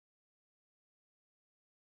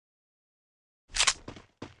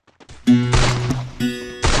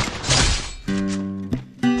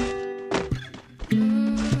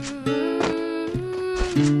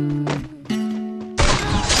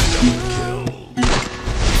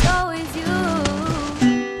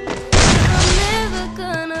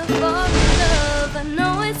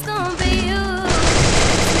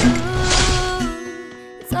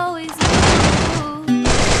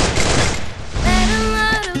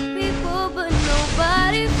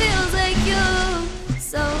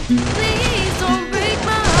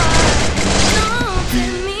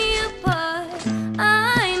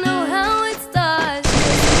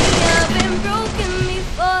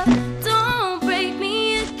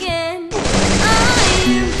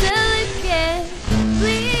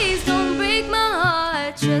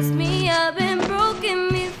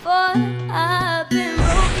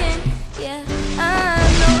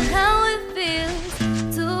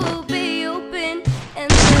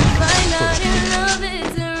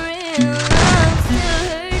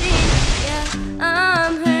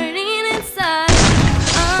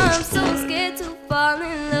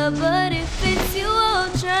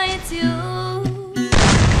it's you.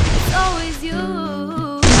 It's always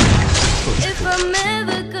you. If I'm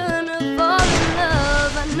ever gonna fall in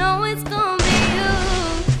love, I know it's gonna be you.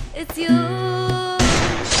 It's you.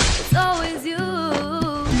 It's always you.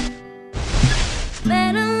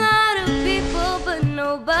 Met a lot of people, but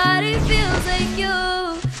nobody feels like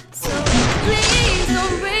you. So please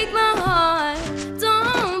don't break my heart.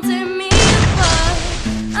 Don't tear me apart.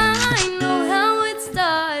 I know how it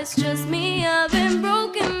starts. Trust me, I've been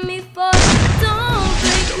broken before. Don't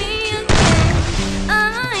break me again.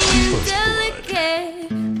 I am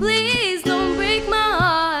delicate. Please don't break my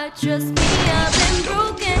heart. Trust me, I've been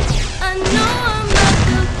broken. I know I'm not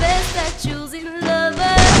the best at choosing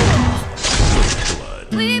lovers.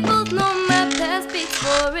 We both know my past speaks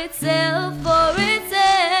for itself, for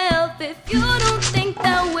itself. If you don't think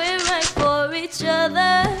that we're right for each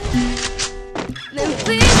other, then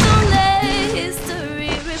please don't let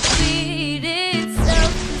history repeat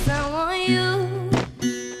itself. 'Cause I want you,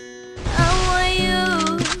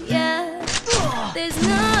 yeah. There's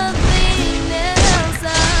nothing else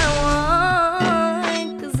I want.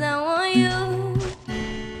 'Cause I want you,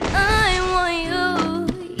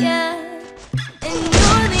 yeah. And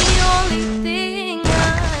you're the only thing I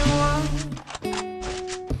want.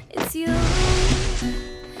 It's you.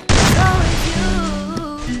 It's always you.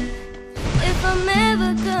 If I'm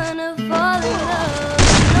ever gonna fall in love,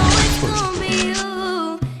 I know it's gonna be you.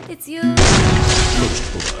 It's you.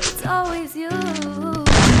 It's always you.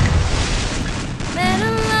 Met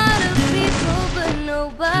a lot of people, but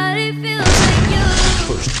nobody feels like you.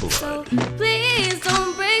 So please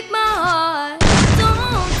don't break my heart.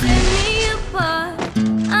 Don't tear me apart.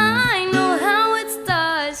 I know how it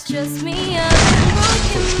starts. Trust me, I've been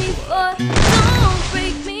broken before. Don't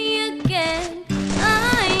break me again.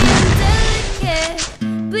 I am delicate.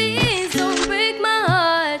 Please don't break my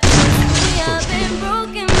heart. Trust me, I've been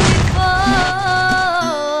broken before.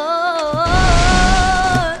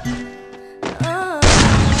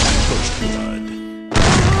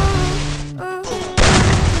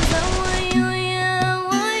 Cause I want you, yeah, I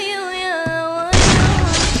want you, yeah, I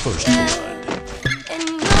want you.